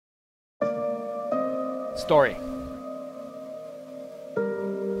Story.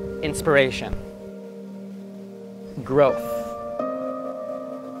 Inspiration. Growth.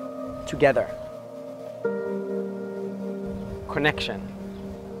 Together. Connection.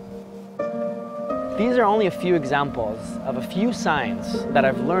 These are only a few examples of a few signs that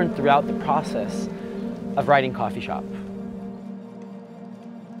I've learned throughout the process of writing Coffee Shop.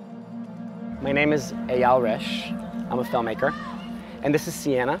 My name is Eyal Resh. I'm a filmmaker. And this is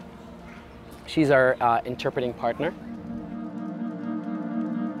Sienna. She's our interpreting partner.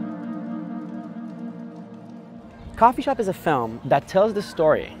 Coffee Shop is a film that tells the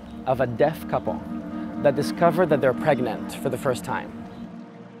story of a deaf couple that discover that they're pregnant for the first time.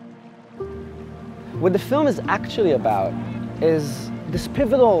 What the film is actually about is this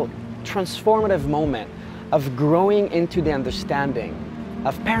pivotal, transformative moment of growing into the understanding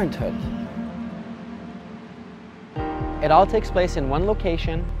of parenthood. It all takes place in one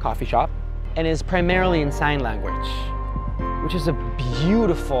location, Coffee Shop, and is primarily in sign language, which is a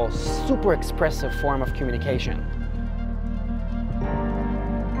beautiful, super expressive form of communication.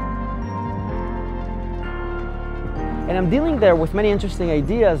 And I'm dealing there with many interesting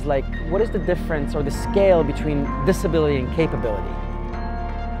ideas like what is the difference or the scale between disability and capability?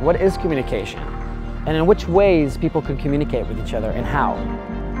 What is communication? And in which ways people can communicate with each other and how?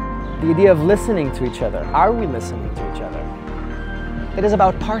 The idea of listening to each other. Are we listening to each other? It is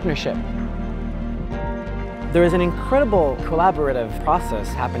about partnership. There is an incredible collaborative process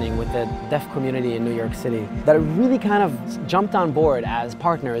happening with the deaf community in New York City that really kind of jumped on board as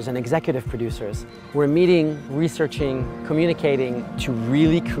partners and executive producers. We're meeting, researching, communicating to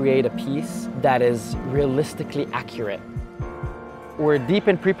really create a piece that is realistically accurate. We're deep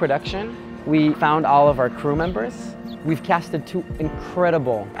in pre-production. We found all of our crew members. We've casted two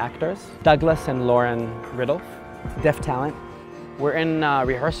incredible actors, Douglas and Lauren Riddle, deaf talent. We're in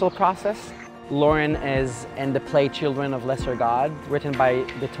rehearsal process. Lauren is in the play Children of Lesser God, written by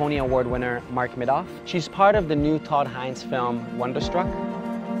the Tony Award winner Mark Midoff. She's part of the new Todd Haynes film Wonderstruck.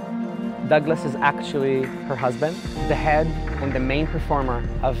 Douglas is actually her husband, the head and the main performer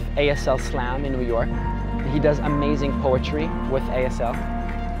of ASL Slam in New York. He does amazing poetry with ASL.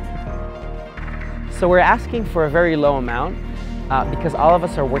 So we're asking for a very low amount because all of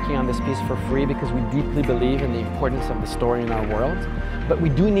us are working on this piece for free because we deeply believe in the importance of the story in our world. But we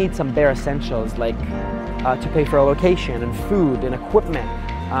do need some bare essentials like to pay for a location and food and equipment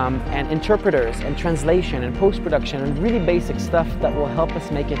and interpreters and translation and post-production and really basic stuff that will help us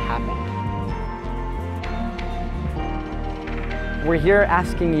make it happen. We're here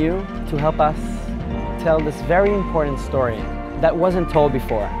asking you to help us tell this very important story that wasn't told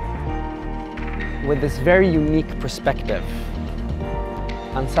before with this very unique perspective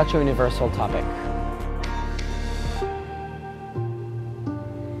on such a universal topic.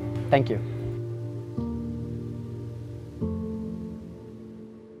 Thank you.